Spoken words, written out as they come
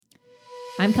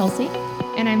I'm Kelsey.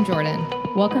 And I'm Jordan.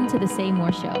 Welcome to the Say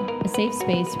More Show, a safe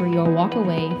space where you'll walk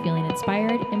away feeling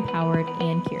inspired, empowered,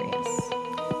 and curious.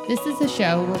 This is a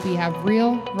show where we have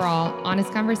real, raw,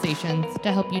 honest conversations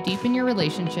to help you deepen your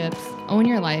relationships, own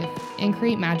your life, and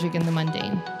create magic in the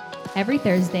mundane. Every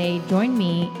Thursday, join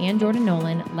me and Jordan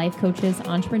Nolan, life coaches,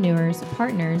 entrepreneurs,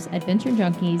 partners, adventure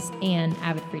junkies, and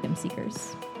avid freedom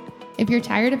seekers. If you're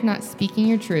tired of not speaking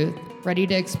your truth, ready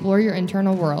to explore your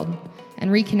internal world, and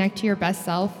reconnect to your best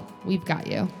self, we've got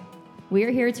you. We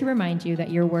are here to remind you that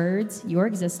your words, your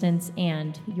existence,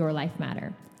 and your life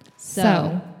matter.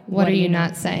 So what are you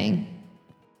not saying?